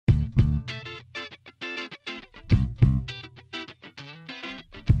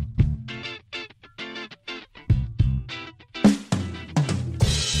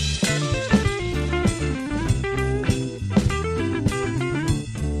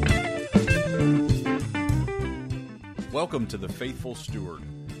Welcome to The Faithful Steward.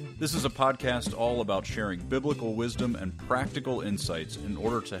 This is a podcast all about sharing biblical wisdom and practical insights in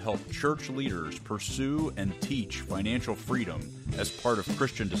order to help church leaders pursue and teach financial freedom as part of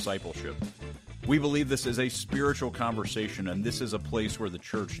Christian discipleship. We believe this is a spiritual conversation, and this is a place where the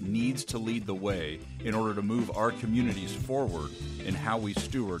church needs to lead the way in order to move our communities forward in how we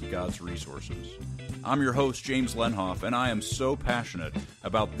steward God's resources. I'm your host, James Lenhoff, and I am so passionate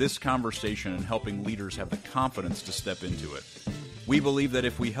about this conversation and helping leaders have the confidence to step into it. We believe that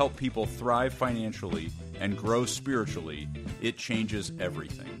if we help people thrive financially and grow spiritually, it changes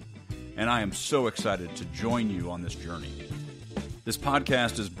everything. And I am so excited to join you on this journey. This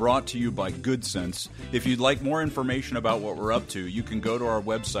podcast is brought to you by Good Sense. If you'd like more information about what we're up to, you can go to our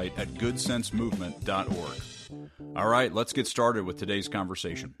website at goodsensemovement.org. All right, let's get started with today's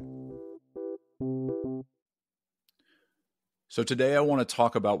conversation. So today I want to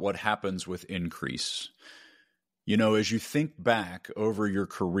talk about what happens with increase. You know, as you think back over your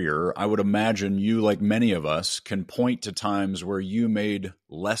career, I would imagine you, like many of us, can point to times where you made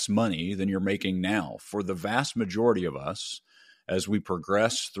less money than you're making now. For the vast majority of us, as we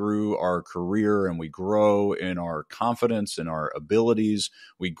progress through our career and we grow in our confidence and our abilities,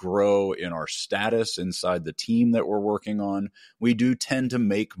 we grow in our status inside the team that we're working on, we do tend to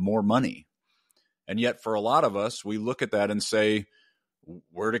make more money. And yet for a lot of us, we look at that and say,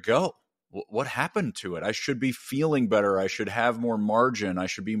 where'd it go? What happened to it? I should be feeling better. I should have more margin. I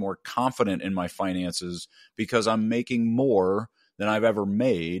should be more confident in my finances because I'm making more than I've ever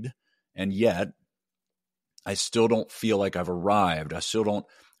made. And yet I still don't feel like I've arrived. I still don't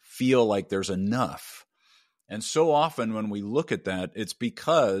feel like there's enough. And so often when we look at that, it's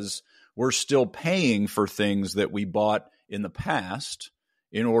because we're still paying for things that we bought in the past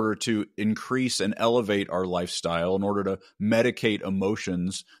in order to increase and elevate our lifestyle, in order to medicate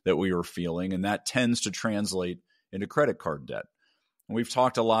emotions that we were feeling. And that tends to translate into credit card debt. And we've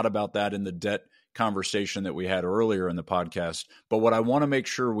talked a lot about that in the debt conversation that we had earlier in the podcast. But what I want to make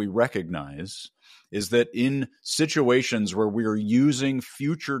sure we recognize is that in situations where we are using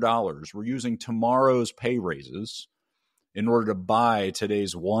future dollars, we're using tomorrow's pay raises in order to buy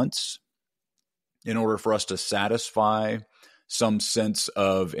today's wants, in order for us to satisfy some sense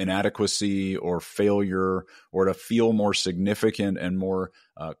of inadequacy or failure, or to feel more significant and more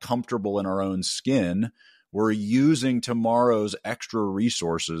comfortable in our own skin, we're using tomorrow's extra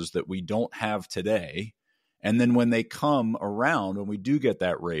resources that we don't have today. And then when they come around, when we do get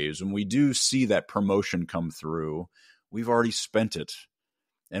that raise, when we do see that promotion come through, we've already spent it.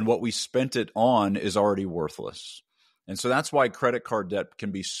 And what we spent it on is already worthless. And so that's why credit card debt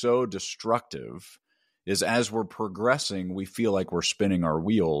can be so destructive, is as we're progressing, we feel like we're spinning our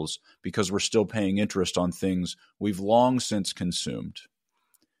wheels because we're still paying interest on things we've long since consumed.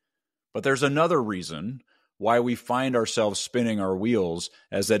 But there's another reason why we find ourselves spinning our wheels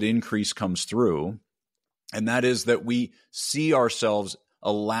as that increase comes through. And that is that we see ourselves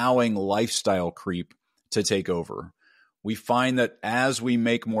allowing lifestyle creep to take over. We find that as we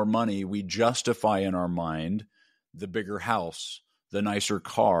make more money, we justify in our mind the bigger house, the nicer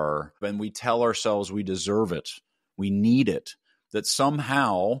car, and we tell ourselves we deserve it, we need it, that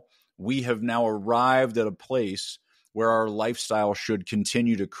somehow we have now arrived at a place where our lifestyle should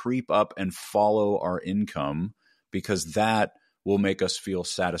continue to creep up and follow our income, because that will make us feel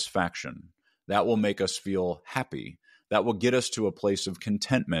satisfaction. That will make us feel happy. That will get us to a place of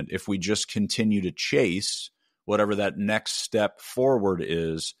contentment if we just continue to chase whatever that next step forward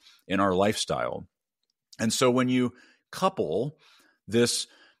is in our lifestyle. And so when you couple this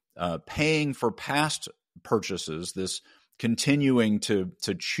paying for past purchases, this continuing to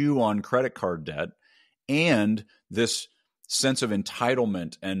chew on credit card debt, and this sense of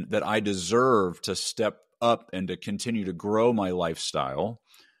entitlement and that I deserve to step up and to continue to grow my lifestyle,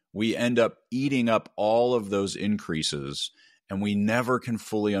 we end up eating up all of those increases, and we never can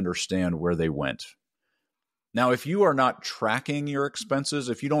fully understand where they went. Now, if you are not tracking your expenses,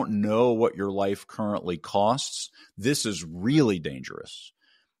 if you don't know what your life currently costs, this is really dangerous,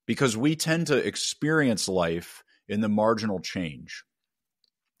 because we tend to experience life in the marginal change.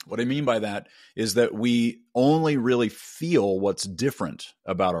 What I mean by that is that we only really feel what's different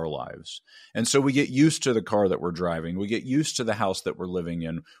about our lives. And so we get used to the car that we're driving. We get used to the house that we're living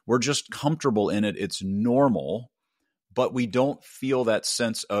in. We're just comfortable in it. It's normal, but we don't feel that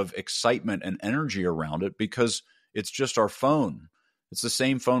sense of excitement and energy around it because it's just our phone. It's the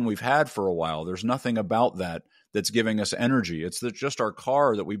same phone we've had for a while. There's nothing about that that's giving us energy. It's just our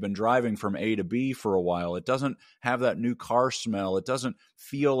car that we've been driving from A to B for a while. It doesn't have that new car smell. It doesn't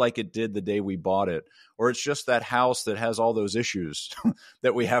feel like it did the day we bought it. Or it's just that house that has all those issues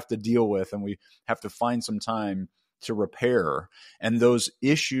that we have to deal with, and we have to find some time to repair. And those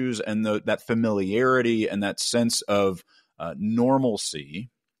issues and that familiarity and that sense of normalcy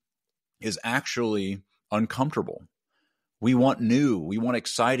is actually uncomfortable. We want new, we want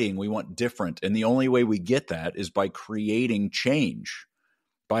exciting, we want different. And the only way we get that is by creating change,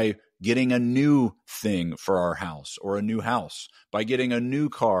 by getting a new thing for our house or a new house, by getting a new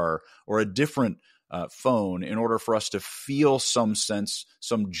car or a different phone in order for us to feel some sense,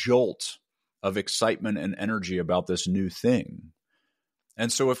 some jolt of excitement and energy about this new thing.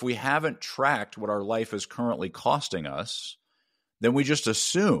 And so if we haven't tracked what our life is currently costing us, then we just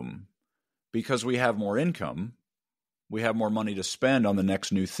assume because we have more income, we have more money to spend on the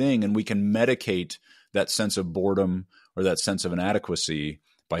next new thing, and we can medicate that sense of boredom or that sense of inadequacy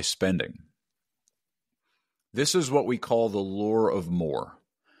by spending. This is what we call the lure of more.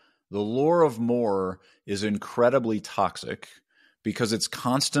 The lure of more is incredibly toxic because it's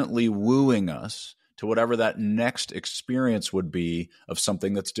constantly wooing us to whatever that next experience would be of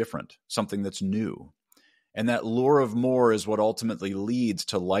something that's different, something that's new. And that lure of more is what ultimately leads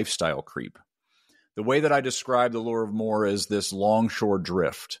to lifestyle creep. The way that I describe the lure of more is this longshore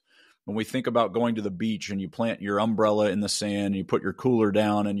drift. When we think about going to the beach and you plant your umbrella in the sand, you put your cooler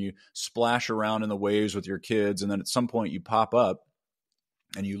down and you splash around in the waves with your kids, and then at some point you pop up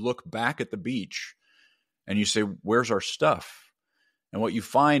and you look back at the beach and you say, where's our stuff? And what you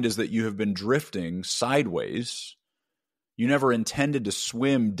find is that you have been drifting sideways. You never intended to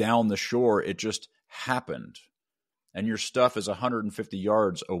swim down the shore. It just happened. And your stuff is 150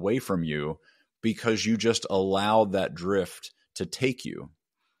 yards away from you because you just allowed that drift to take you.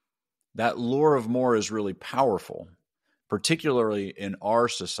 That lure of more is really powerful, particularly in our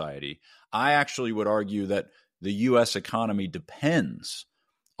society. I actually would argue that the U.S. economy depends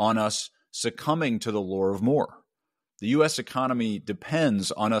on us succumbing to the lure of more. The U.S. economy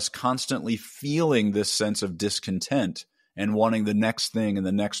depends on us constantly feeling this sense of discontent and wanting the next thing and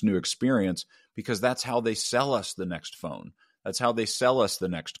the next new experience, because that's how they sell us the next phone. That's how they sell us the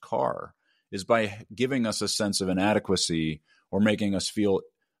next car, is by giving us a sense of inadequacy or making us feel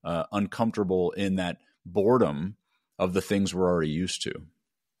uncomfortable in that boredom of the things we're already used to.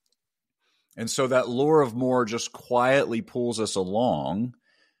 And so that lure of more just quietly pulls us along.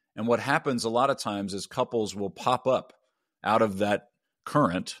 And what happens a lot of times is couples will pop up out of that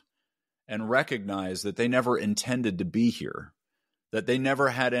current and recognize that they never intended to be here, that they never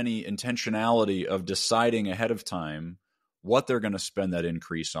had any intentionality of deciding ahead of time what they're going to spend that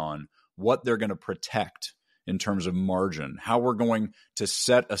increase on, what they're going to protect in terms of margin, how we're going to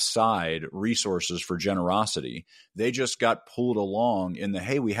set aside resources for generosity. They just got pulled along in the,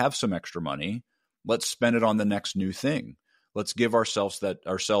 hey, we have some extra money. Let's spend it on the next new thing. Let's give ourselves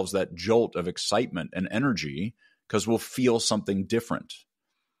that jolt of excitement and energy because we'll feel something different.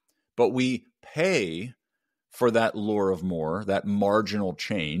 But we pay for that lure of more, that marginal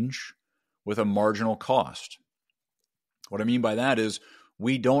change, with a marginal cost. What I mean by that is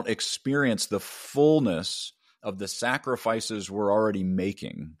we don't experience the fullness of the sacrifices we're already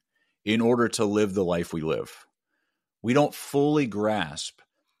making in order to live the life we live. We don't fully grasp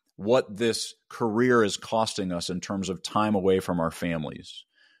what this career is costing us in terms of time away from our families.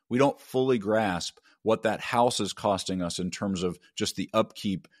 We don't fully grasp what that house is costing us in terms of just the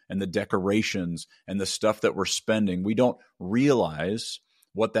upkeep and the decorations and the stuff that we're spending. We don't realize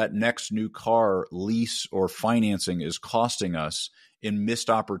what that next new car lease or financing is costing us in missed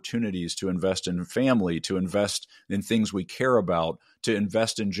opportunities to invest in family, to invest in things we care about, to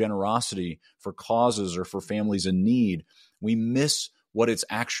invest in generosity for causes or for families in need. We miss what it's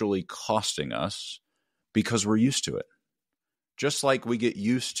actually costing us because we're used to it. Just like we get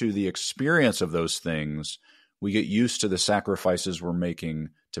used to the experience of those things, we get used to the sacrifices we're making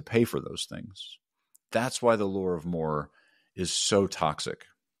to pay for those things. That's why the lure of more is so toxic.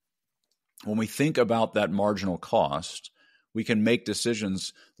 When we think about that marginal cost, we can make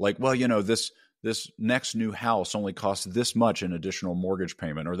decisions like, well, this next new house only costs this much in additional mortgage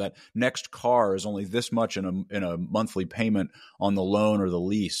payment, or that next car is only this much in a monthly payment on the loan or the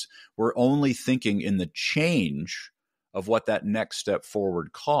lease. We're only thinking in the change of what that next step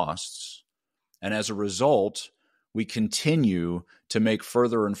forward costs. And as a result, we continue to make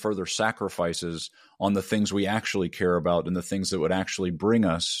further and further sacrifices on the things we actually care about and the things that would actually bring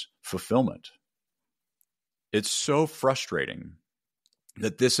us fulfillment. It's so frustrating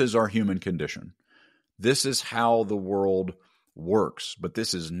that this is our human condition. This is how the world works, but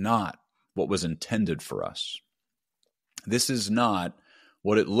this is not what was intended for us. This is not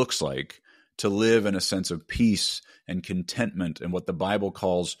what it looks like to live in a sense of peace and contentment and what the Bible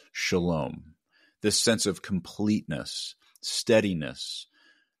calls shalom, this sense of completeness, steadiness.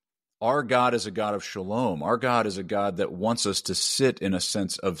 Our God is a God of shalom. Our God is a God that wants us to sit in a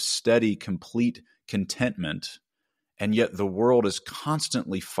sense of steady, complete contentment, and yet the world is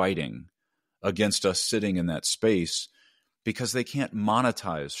constantly fighting against us sitting in that space because they can't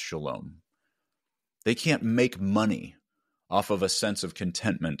monetize shalom. They can't make money off of a sense of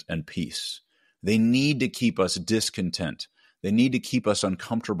contentment and peace. They need to keep us discontent. They need to keep us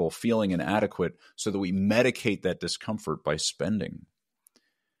uncomfortable, feeling inadequate, so that we medicate that discomfort by spending.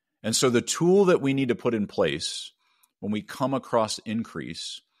 And so the tool that we need to put in place when we come across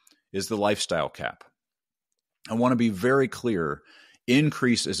increase is the lifestyle cap. I want to be very clear.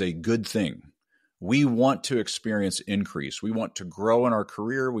 Increase is a good thing. We want to experience increase. We want to grow in our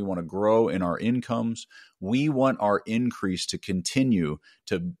career. We want to grow in our incomes. We want our increase to continue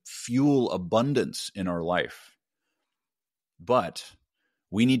to fuel abundance in our life. But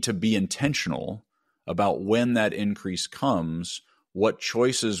we need to be intentional about when that increase comes, what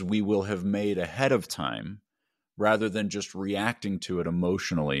choices we will have made ahead of time, rather than just reacting to it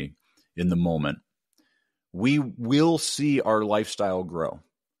emotionally in the moment. We will see our lifestyle grow.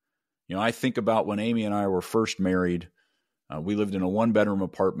 You know, I think about when Amy and I were first married. We lived in a one-bedroom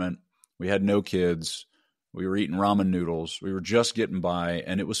apartment. We had no kids. We were eating ramen noodles. We were just getting by,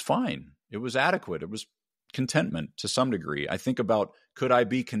 and it was fine. It was adequate. It was contentment to some degree. I think about, could I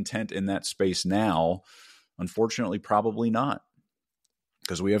be content in that space now? Unfortunately, probably not,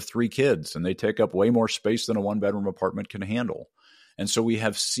 because we have 3 kids, and they take up way more space than a one-bedroom apartment can handle. And so we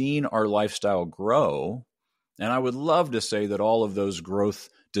have seen our lifestyle grow, and I would love to say that all of those growth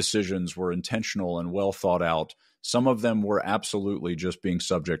decisions were intentional and well thought out. Some of them were absolutely just being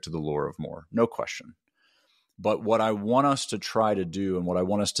subject to the lure of more, no question. But what I want us to try to do, and what I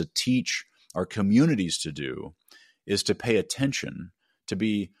want us to teach our communities to do, is to pay attention, to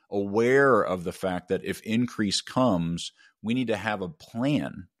be aware of the fact that if increase comes, we need to have a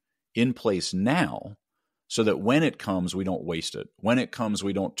plan in place now so that when it comes, we don't waste it. When it comes,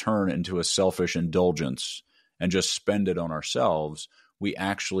 we don't turn into a selfish indulgence and just spend it on ourselves. We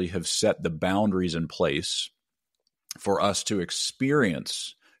actually have set the boundaries in place for us to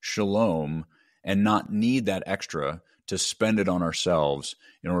experience shalom and not need that extra to spend it on ourselves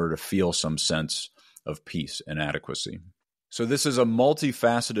in order to feel some sense of peace and adequacy. So this is a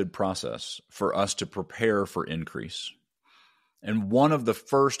multifaceted process for us to prepare for increase. And one of the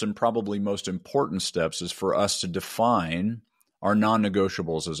first and probably most important steps is for us to define our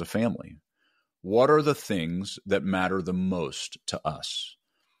non-negotiables as a family. What are the things that matter the most to us?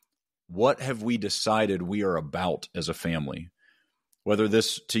 What have we decided we are about as a family? Whether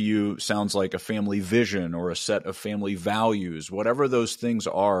this to you sounds like a family vision or a set of family values, whatever those things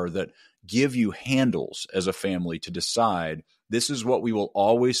are that give you handles as a family to decide, this is what we will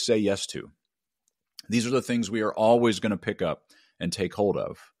always say yes to. These are the things we are always going to pick up and take hold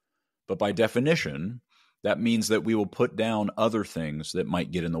of. But by definition, that means that we will put down other things that might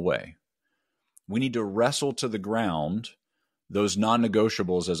get in the way. We need to wrestle to the ground those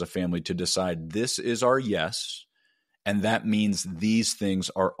non-negotiables as a family to decide this is our yes, and that means these things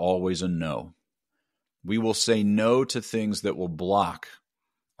are always a no. We will say no to things that will block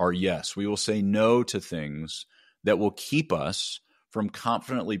our yes. We will say no to things that will keep us from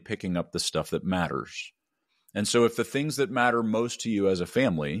confidently picking up the stuff that matters. And so if the things that matter most to you as a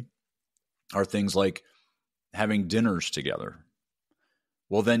family are things like having dinners together,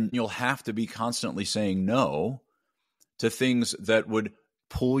 well, then you'll have to be constantly saying no to things that would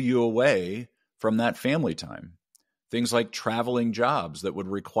pull you away from that family time. Things like traveling jobs that would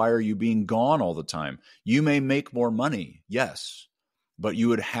require you being gone all the time. You may make more money, yes, but you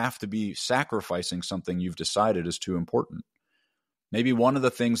would have to be sacrificing something you've decided is too important. Maybe one of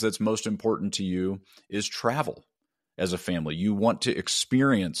the things that's most important to you is travel as a family. You want to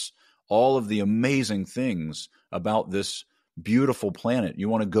experience all of the amazing things about this beautiful planet. You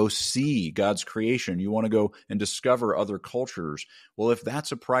want to go see God's creation. You want to go and discover other cultures. Well, if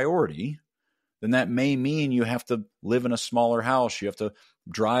that's a priority, then that may mean you have to live in a smaller house. You have to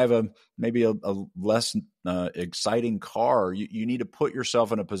drive maybe a less exciting car. You need to put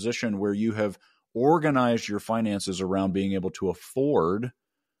yourself in a position where you have organized your finances around being able to afford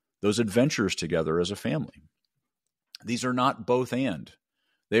those adventures together as a family. These are not both and.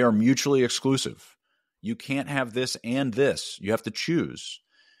 They are mutually exclusive. You can't have this and this. You have to choose.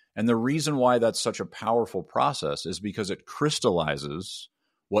 And the reason why that's such a powerful process is because it crystallizes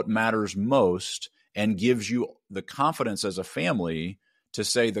what matters most and gives you the confidence as a family to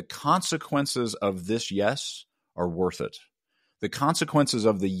say the consequences of this yes are worth it. The consequences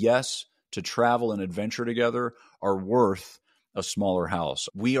of the yes to travel and adventure together are worth a smaller house.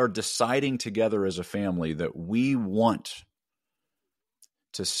 We are deciding together as a family that we want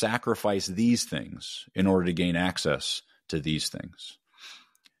to sacrifice these things in order to gain access to these things.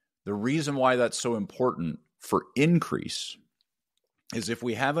 The reason why that's so important for increase is if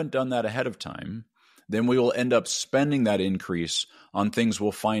we haven't done that ahead of time, then we will end up spending that increase on things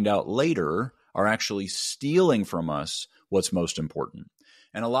we'll find out later are actually stealing from us what's most important.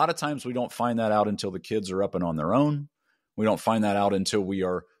 And a lot of times we don't find that out until the kids are up and on their own. We don't find that out until we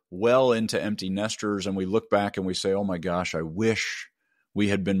are well into empty nesters and we look back and we say, oh my gosh, I wish we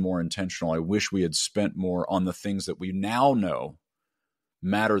had been more intentional. I wish we had spent more on the things that we now know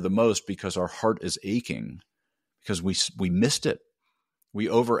matter the most because our heart is aching because we missed it. We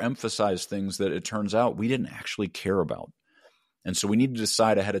overemphasize things that it turns out we didn't actually care about. And so we need to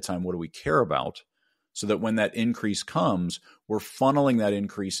decide ahead of time, what do we care about, so that when that increase comes, we're funneling that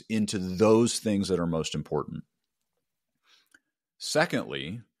increase into those things that are most important.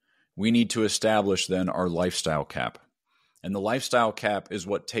 Secondly, we need to establish then our lifestyle cap. And the lifestyle cap is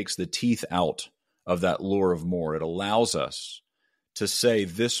what takes the teeth out of that lure of more. It allows us to say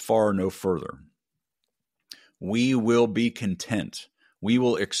this far, no further. We will be content. We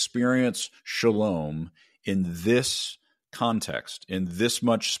will experience shalom in this context, in this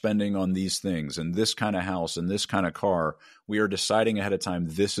much spending on these things, in this kind of house, in this kind of car. We are deciding ahead of time,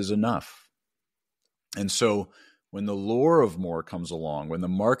 this is enough. And so when the lure of more comes along, when the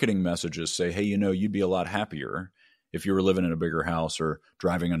marketing messages say, hey, you'd be a lot happier if you were living in a bigger house or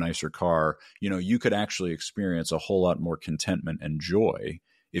driving a nicer car, you could actually experience a whole lot more contentment and joy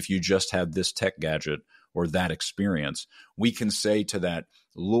if you just had this tech gadget or that experience. We can say to that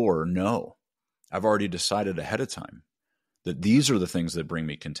lure, no, I've already decided ahead of time that these are the things that bring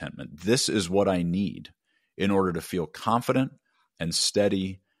me contentment. This is what I need in order to feel confident and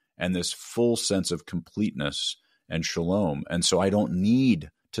steady and this full sense of completeness and shalom. And so I don't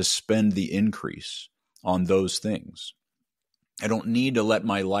need to spend the increase on those things. I don't need to let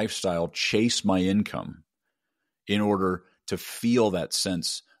my lifestyle chase my income in order to feel that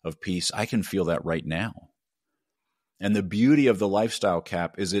sense of peace. I can feel that right now. And the beauty of the lifestyle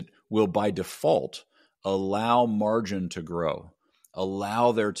cap is it will by default allow margin to grow,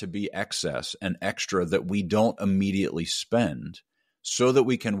 allow there to be excess and extra that we don't immediately spend so that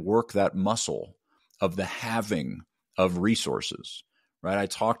we can work that muscle of the having of resources, right? I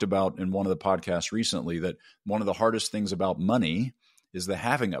talked about in one of the podcasts recently that one of the hardest things about money is the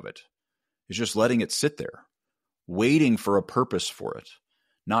having of it. It's just letting it sit there, waiting for a purpose for it,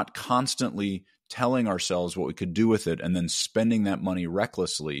 not constantly telling ourselves what we could do with it and then spending that money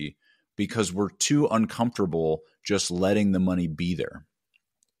recklessly because we're too uncomfortable just letting the money be there.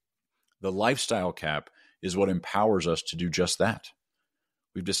 The lifestyle cap is what empowers us to do just that.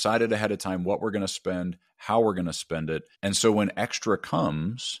 We've decided ahead of time what we're going to spend, how we're going to spend it. And so when extra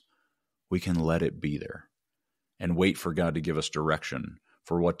comes, we can let it be there and wait for God to give us direction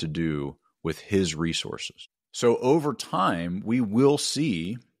for what to do with his resources. So over time, we will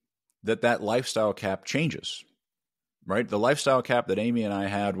see that lifestyle cap changes, right? The lifestyle cap that Amy and I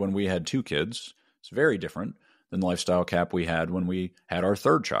had when we had 2 kids is very different than the lifestyle cap we had when we had our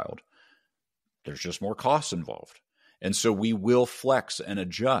 3rd child. There's just more costs involved. And so we will flex and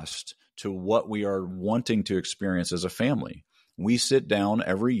adjust to what we are wanting to experience as a family. We sit down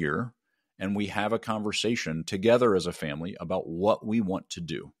every year and we have a conversation together as a family about what we want to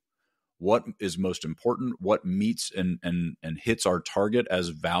do. What is most important, what meets and hits our target as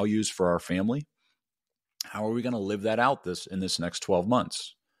values for our family. How are we going to live that out in this next 12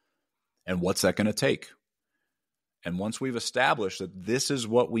 months? And what's that going to take? And once we've established that this is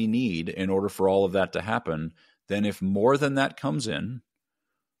what we need in order for all of that to happen, then if more than that comes in,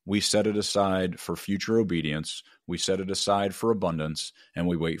 we set it aside for future obedience, we set it aside for abundance, and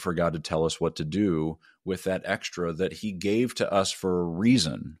we wait for God to tell us what to do with that extra that he gave to us for a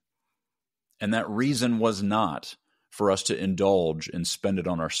reason. And that reason was not for us to indulge and spend it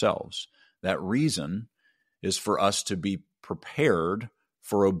on ourselves. That reason is for us to be prepared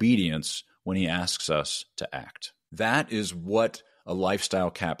for obedience when he asks us to act. That is what a lifestyle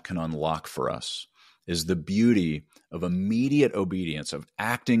cap can unlock for us, is the beauty of immediate obedience, of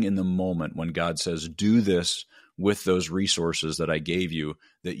acting in the moment when God says, do this with those resources that I gave you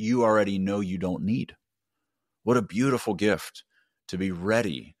that you already know you don't need. What a beautiful gift to be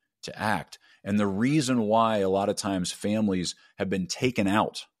ready to act. And the reason why a lot of times families have been taken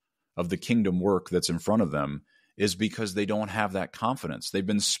out of the kingdom work that's in front of them is because they don't have that confidence. They've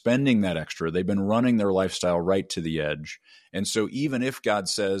been spending that extra. They've been running their lifestyle right to the edge. And so even if God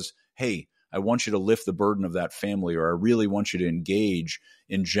says, hey, I want you to lift the burden of that family, or I really want you to engage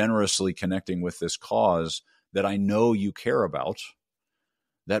in generously connecting with this cause that I know you care about,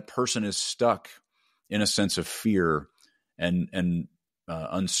 that person is stuck in a sense of fear and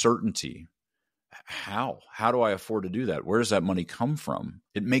uncertainty. How do I afford to do that? Where does that money come from?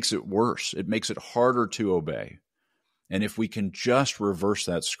 It makes it worse. It makes it harder to obey. And if we can just reverse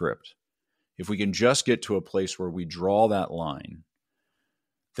that script, if we can just get to a place where we draw that line,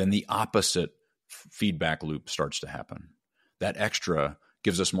 then the opposite feedback loop starts to happen. That extra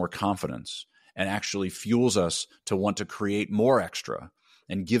gives us more confidence and actually fuels us to want to create more extra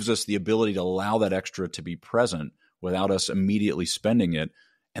and gives us the ability to allow that extra to be present without us immediately spending it.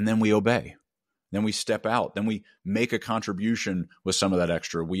 And then we obey. Then we step out. Then we make a contribution with some of that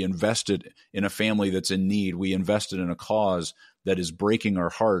extra. We invest it in a family that's in need. We invest it in a cause that is breaking our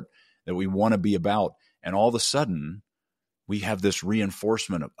heart, that we want to be about. And all of a sudden, we have this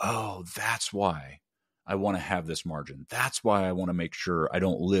reinforcement of, oh, that's why I want to have this margin. That's why I want to make sure I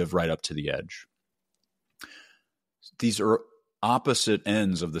don't live right up to the edge. These are opposite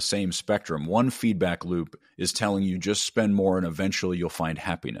ends of the same spectrum. One feedback loop is telling you just spend more and eventually you'll find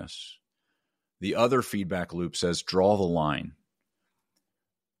happiness. The other feedback loop says draw the line.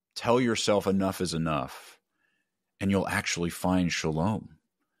 Tell yourself enough is enough, and you'll actually find shalom.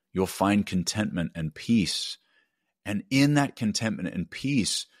 You'll find contentment and peace. And in that contentment and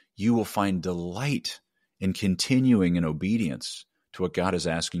peace, you will find delight in continuing in obedience to what God is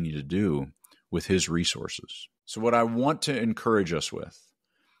asking you to do with his resources. So what I want to encourage us with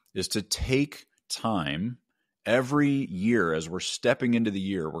is to take time every year as we're stepping into the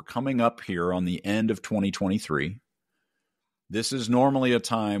year. We're coming up here on the end of 2023. This is normally a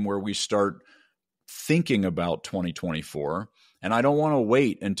time where we start thinking about 2024. And I don't want to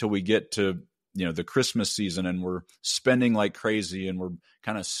wait until we get to the Christmas season and we're spending like crazy and we're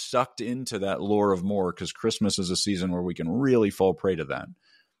kind of sucked into that lure of more, because Christmas is a season where we can really fall prey to that.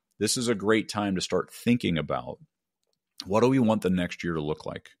 This is a great time to start thinking about, what do we want the next year to look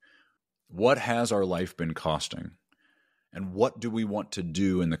like? What has our life been costing? And what do we want to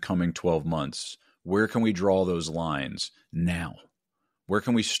do in the coming 12 months? Where can we draw those lines now? Where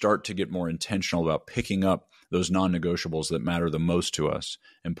can we start to get more intentional about picking up those non-negotiables that matter the most to us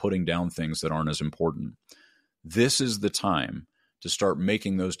and putting down things that aren't as important? This is the time to start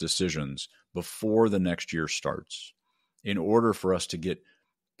making those decisions before the next year starts, in order for us to get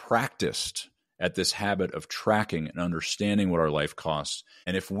practiced at this habit of tracking and understanding what our life costs.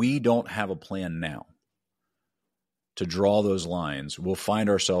 And if we don't have a plan now to draw those lines, we'll find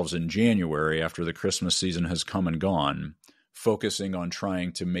ourselves in January, after the Christmas season has come and gone, focusing on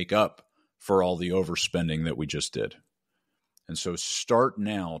trying to make up for all the overspending that we just did. And so start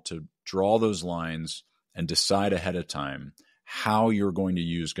now to draw those lines and decide ahead of time how you're going to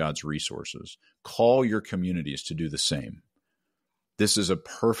use God's resources. Call your communities to do the same. This is a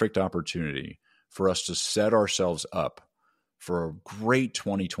perfect opportunity for us to set ourselves up for a great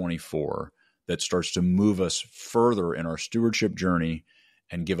 2024 that starts to move us further in our stewardship journey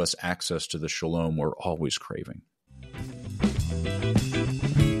and give us access to the shalom we're always craving.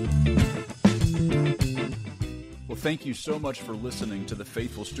 Well, thank you so much for listening to the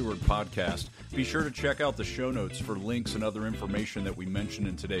Faithful Steward podcast. Be sure to check out the show notes for links and other information that we mentioned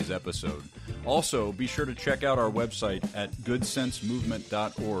in today's episode. Also, be sure to check out our website at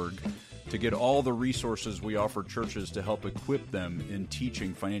goodsensemovement.org to get all the resources we offer churches to help equip them in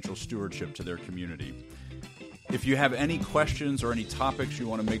teaching financial stewardship to their community. If you have any questions or any topics you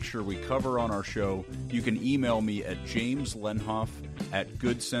want to make sure we cover on our show, you can email me at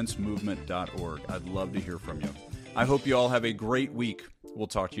jameslenhoff@goodsensemovement.org. I'd love to hear from you. I hope you all have a great week. We'll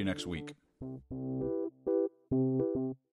talk to you next week.